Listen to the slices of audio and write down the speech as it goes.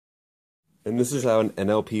And this is how an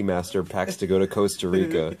NLP master packs to go to Costa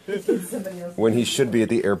Rica when he should be at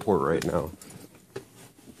the airport right now.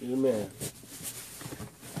 You're the man.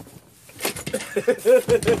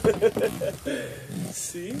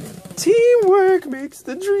 See? Teamwork makes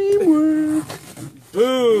the dream work.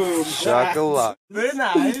 Boom! Chocolat. Very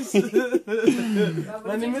nice.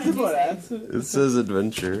 My name is Walt. It says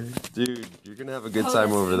adventure. Dude, you're gonna have a good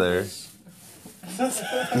time over there. It's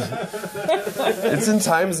in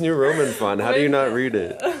Times New Roman font. How do you not read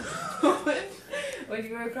it? When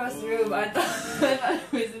you were across the room, I thought it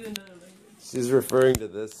was in another language. She's referring to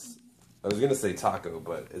this. I was gonna say taco,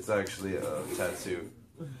 but it's actually a tattoo.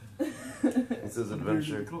 It says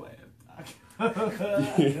adventure.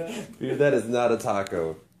 Dude, that is not a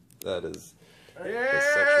taco. That is.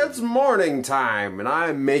 Yeah, it's morning time, and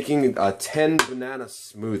I'm making a 10-banana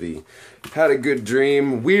smoothie. Had a good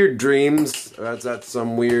dream, weird dreams. I was at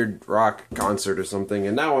some weird rock concert or something,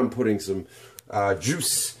 and now I'm putting some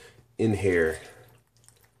juice in here.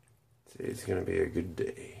 Today's gonna be a good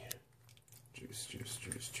day. Juice, juice,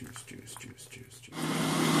 juice, juice, juice, juice, juice, juice.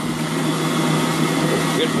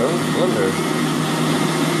 Good blender.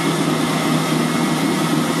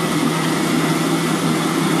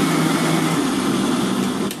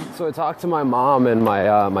 So I talked to my mom, and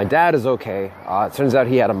my dad is okay. It turns out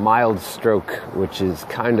he had a mild stroke, which is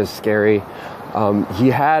kind of scary. He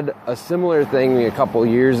had a similar thing a couple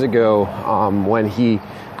years ago when I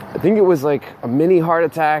think it was like a mini heart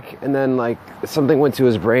attack, and then like something went to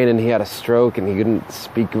his brain and he had a stroke and he couldn't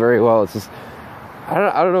speak very well. It's just, I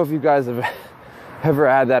don't know if you guys have ever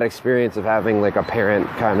had that experience of having like a parent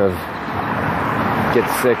kind of get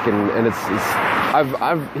sick, and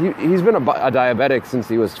he's been a diabetic since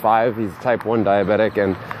he was 5. He's type 1 diabetic,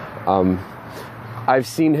 and I've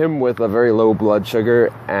seen him with a very low blood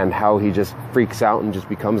sugar and how he just freaks out and just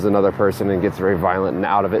becomes another person and gets very violent and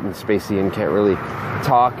out of it and spacey and can't really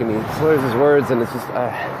talk, and he slurs his words, and it's just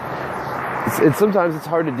sometimes it's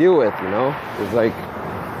hard to deal with, you know. It's like,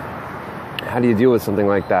 how do you deal with something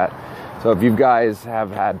like that? So if you guys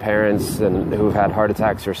have had parents and who've had heart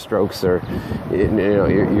attacks or strokes, or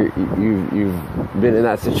you've been in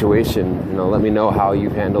that situation, you know, let me know how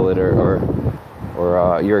you handle it or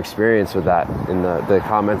your experience with that in the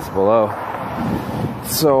comments below.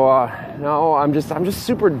 So no, I'm just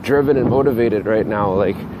super driven and motivated right now.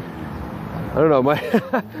 Like, I don't know, my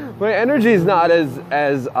my energy is not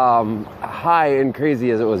as high and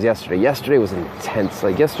crazy as it was yesterday. Yesterday was intense.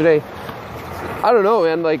 Like yesterday, I don't know,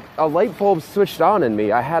 man, like a light bulb switched on in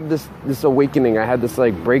me. I had this awakening. I had this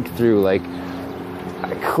like breakthrough, like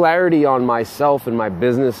clarity on myself and my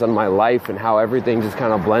business and my life and how everything just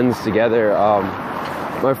kind of blends together.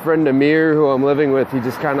 My friend Amir, who I'm living with, he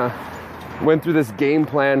just kind of went through this game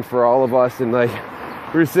plan for all of us, and like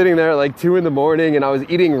we were sitting there at like 2 in the morning, and I was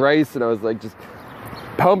eating rice, and I was like just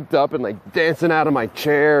pumped up and like dancing out of my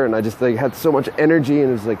chair, and I just like had so much energy, and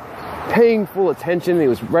it was like paying full attention. He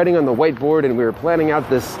was writing on the whiteboard, and we were planning out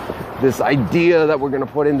this idea that we're going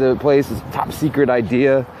to put into place, this top secret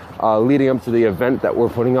idea leading up to the event that we're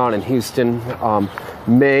putting on in Houston,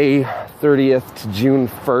 May 30th to June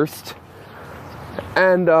 1st.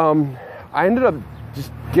 And I ended up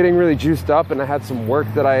just getting really juiced up, and I had some work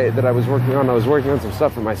that I was working on. I was working on some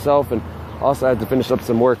stuff for myself, and also I had to finish up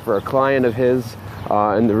some work for a client of his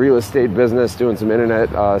in the real estate business, doing some internet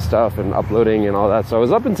stuff and uploading and all that. So I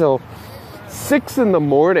was up until 6 in the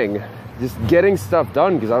morning just getting stuff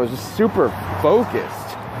done because I was just super focused.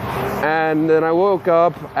 And then I woke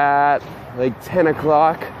up at like 10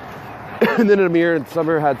 o'clock, and then Amir and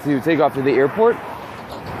Summer had to take off to the airport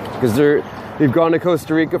because they've gone to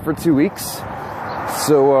Costa Rica for 2 weeks.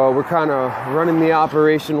 So we're kind of running the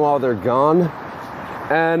operation while they're gone.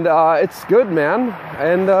 And it's good, man.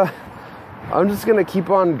 And I'm just going to keep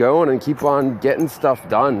on going and keep on getting stuff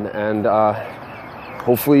done. And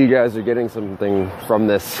hopefully you guys are getting something from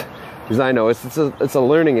this, because I know it's a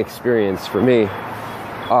learning experience for me.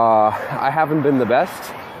 I haven't been the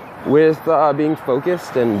best with being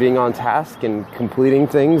focused and being on task and completing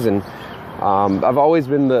things, and I've always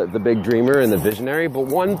been the big dreamer and the visionary. But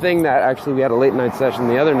one thing that actually, we had a late night session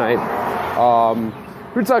the other night,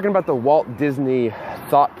 we were talking about the Walt Disney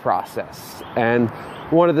thought process, and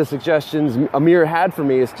one of the suggestions Amir had for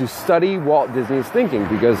me is to study Walt Disney's thinking,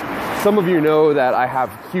 because some of you know that I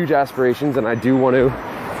have huge aspirations and I do want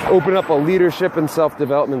to open up a leadership and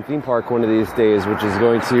self-development theme park one of these days, which is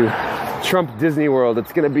going to trump Disney World.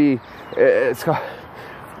 It's going to be, it's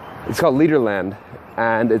called Leaderland,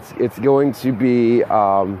 and it's going to be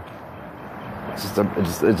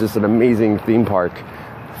just an amazing theme park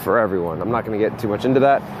for everyone. I'm not going to get too much into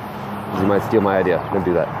that, because you might steal my idea. Don't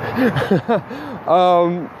do that.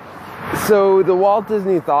 So the Walt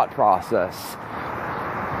Disney thought process,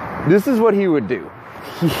 this is what he would do.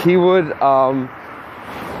 He would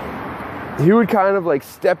kind of like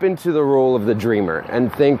step into the role of the dreamer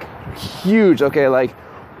and think huge. Okay, like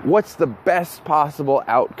what's the best possible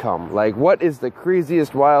outcome? Like what is the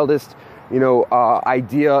craziest, wildest,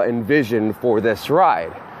 idea and vision for this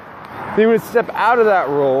ride? He would step out of that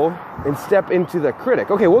role and step into the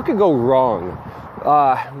critic. Okay, what could go wrong?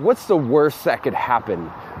 What's the worst that could happen?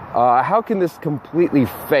 How can this completely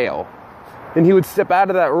fail? And he would step out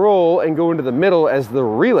of that role and go into the middle as the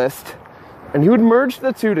realist, and he would merge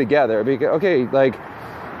the two together. Because, okay,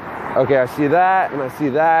 I see that and I see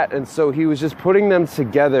that, and so he was just putting them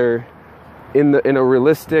together in a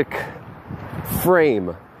realistic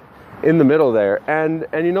frame in the middle there. And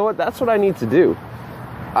you know what? That's what I need to do.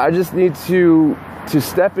 I just need to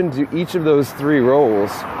step into each of those three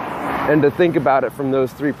roles and to think about it from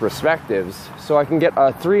those three perspectives, so I can get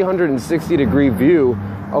a 360-degree view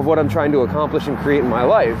of what I'm trying to accomplish and create in my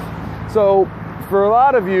life. So for a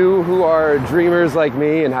lot of you who are dreamers like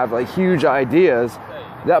me and have like huge ideas,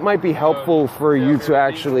 that might be helpful for you to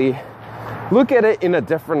actually look at it in a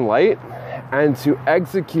different light and to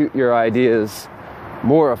execute your ideas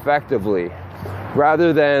more effectively,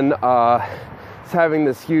 rather than having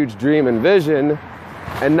this huge dream and vision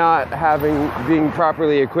and not being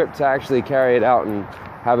properly equipped to actually carry it out and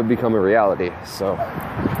have it become a reality. So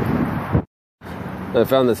I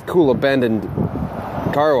found this cool abandoned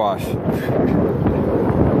car wash. Dude,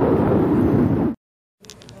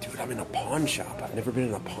 I'm in a pawn shop. I've never been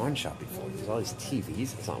in a pawn shop before. There's all these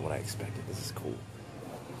TVs. That's not what I expected. This is cool.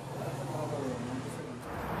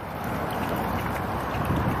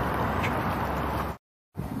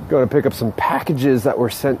 Going to pick up some packages that were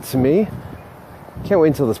sent to me. Can't wait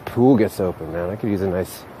until this pool gets open, man. I could use a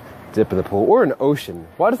nice dip in the pool. Or an ocean.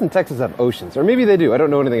 Why doesn't Texas have oceans? Or maybe they do. I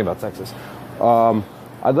don't know anything about Texas.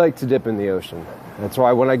 I'd like to dip in the ocean. That's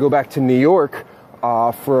why when I go back to New York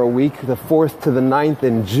for a week, the 4th to the 9th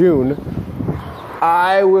in June,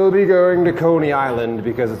 I will be going to Coney Island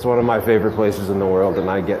because it's one of my favorite places in the world,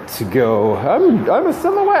 and I get to go. I'm a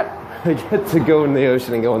silhouette. I get to go in the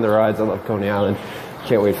ocean and go on the rides. I love Coney Island.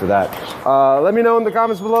 Can't wait for that. Let me know in the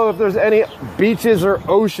comments below if there's any beaches or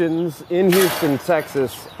oceans in Houston,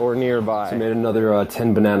 Texas, or nearby. So I made another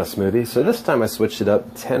 10 banana smoothie. So this time I switched it up.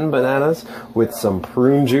 10 bananas with some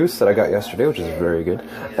prune juice that I got yesterday, which is very good,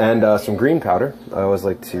 and some green powder. I always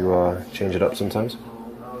like to change it up sometimes.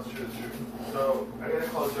 Oh,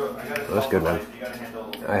 that's good, man.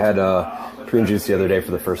 I had prune juice the other day for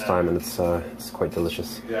the first time, and it's quite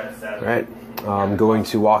delicious. All right. I'm going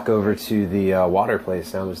to walk over to the water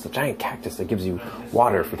place now. There's the giant cactus that gives you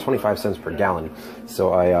water for 25 cents per gallon.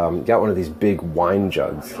 So I got one of these big wine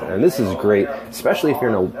jugs. And this is great, especially if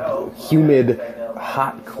you're in a humid,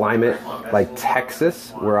 hot climate like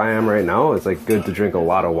Texas, where I am right now. It's like good to drink a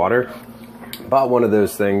lot of water. Bought one of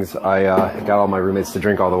those things. I got all my roommates to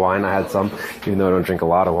drink all the wine. I had some, even though I don't drink a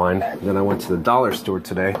lot of wine. Then I went to the dollar store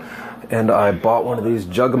today, and I bought one of these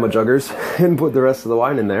juggama-juggers and put the rest of the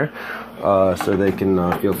wine in there. So they can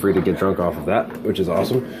feel free to get drunk off of that, which is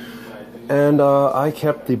awesome. And I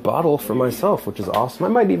kept the bottle for myself, which is awesome. I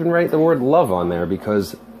might even write the word love on there,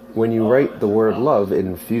 because when you write the word love, it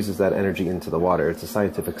infuses that energy into the water. It's a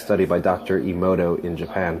scientific study by Dr. Emoto in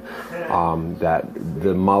Japan, that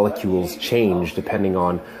the molecules change depending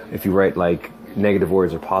on if you write like negative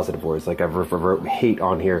words or positive words. Like if I wrote hate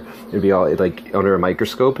on here, it'd be all like under a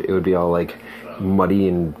microscope, it would be all like muddy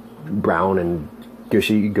and brown and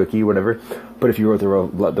gooky, whatever. But if you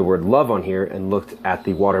wrote the word love on here and looked at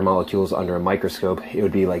the water molecules under a microscope, it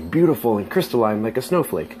would be like beautiful and crystalline like a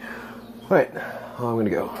snowflake. All right, I'm gonna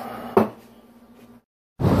go.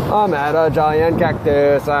 I'm at a giant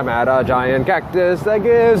cactus. I'm at a giant cactus that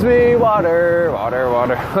gives me water, water,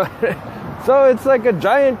 water. So it's like a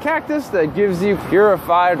giant cactus that gives you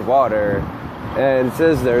purified water. And it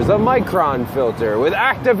says there's a micron filter with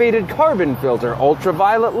activated carbon filter,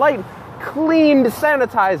 ultraviolet light, cleaned,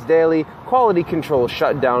 sanitized daily, quality control,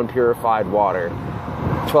 shut down, purified water.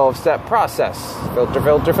 12-step process. Filter,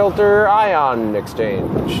 filter, filter, ion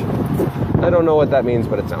exchange. I don't know what that means,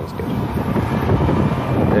 but it sounds good.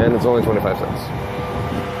 And it's only 25 cents.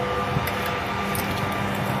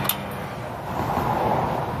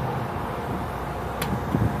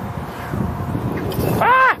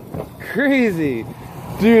 Ah! Crazy!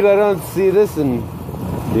 Dude, I don't see this in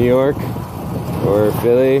New York or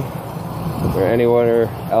Philly or anywhere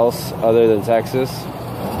else other than Texas.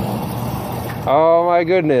 Oh my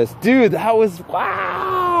goodness. Dude, that was,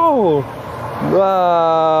 wow!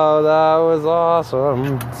 Wow, that was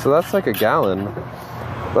awesome. So that's like a gallon.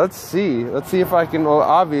 Let's see if I can, well,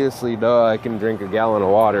 obviously, duh, I can drink a gallon of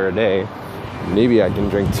water a day. Maybe I can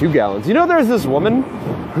drink 2 gallons. You know, there's this woman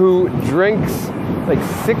who drinks like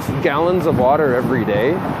 6 gallons of water every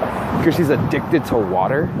day because she's addicted to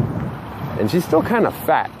water, and she's still kind of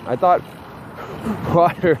fat. I thought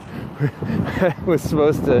water was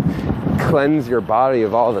supposed to cleanse your body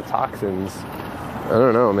of all the toxins. I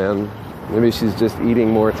don't know, man. Maybe she's just eating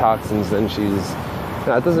more toxins than she's...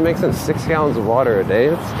 No, it doesn't make sense. 6 gallons of water a day.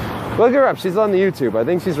 Look her up. She's on the YouTube. I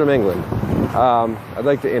think she's from England. I'd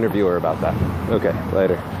like to interview her about that. Okay,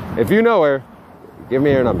 later. If you know her, give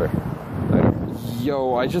me her number. Later.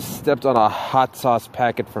 Yo, I just stepped on a hot sauce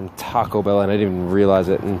packet from Taco Bell and I didn't even realize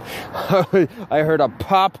it. And I heard a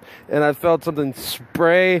pop and I felt something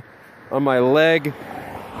spray on my leg.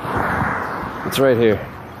 It's right here.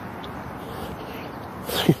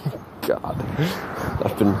 God,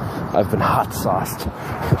 I've been hot sauced.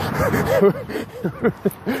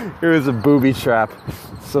 It was a booby trap.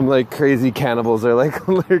 Some like crazy cannibals are like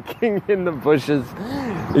lurking in the bushes,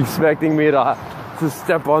 expecting me to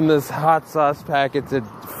step on this hot sauce packet to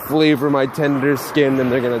flavor my tender skin,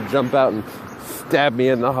 and they're gonna jump out and stab me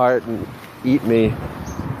in the heart and eat me,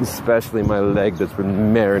 especially my leg that's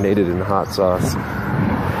been marinated in hot sauce.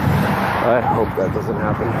 I hope that doesn't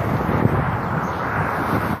happen.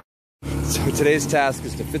 So today's task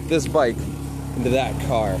is to fit this bike into that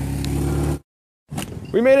car.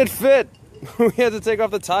 We made it fit! We had to take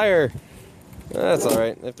off the tire. That's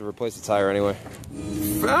alright, I have to replace the tire anyway.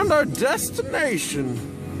 Found our destination!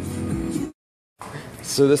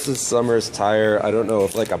 So this is Summer's tire. I don't know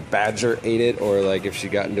if like a badger ate it or like if she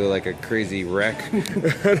got into like a crazy wreck. Like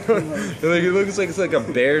it looks like it's like a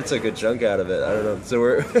bear took a chunk out of it. I don't know. So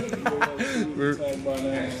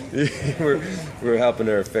we're helping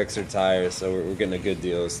her fix her tires. So we're getting a good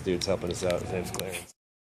deal. This dude's helping us out. His name's Clarence.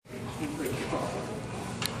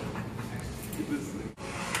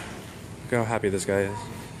 Look how happy this guy is.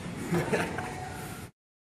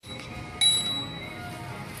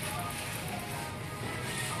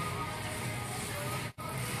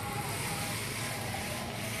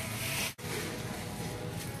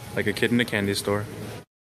 Like a kid in a candy store.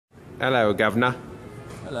 Hello, governor.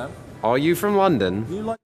 Hello. Are you from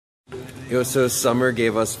London? So Summer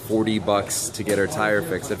gave us $40 to get her tire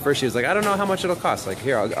fixed. At first she was like, I don't know how much it'll cost. Like,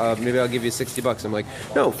 here, maybe I'll give you $60. I'm like,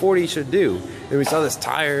 no, 40 should do. And we saw this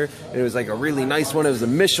tire, and it was like a really nice one. It was a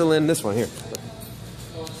Michelin, this one here.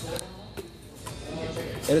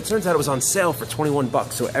 And it turns out it was on sale for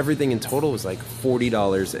 $21. So everything in total was like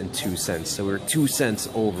 $40.02. So we were 2 cents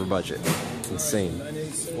over budget. It's insane.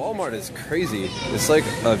 Walmart is crazy. It's like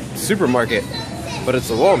a supermarket, but it's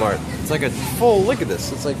a Walmart. It's like a full, look at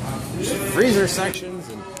this. It's like freezer sections,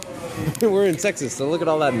 and we're in Texas, so look at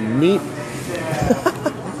all that meat.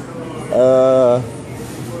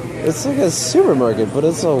 It's like a supermarket, but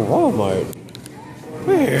it's a Walmart.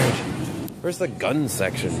 Weird. Where's the gun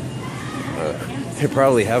section? They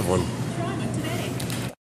probably have one.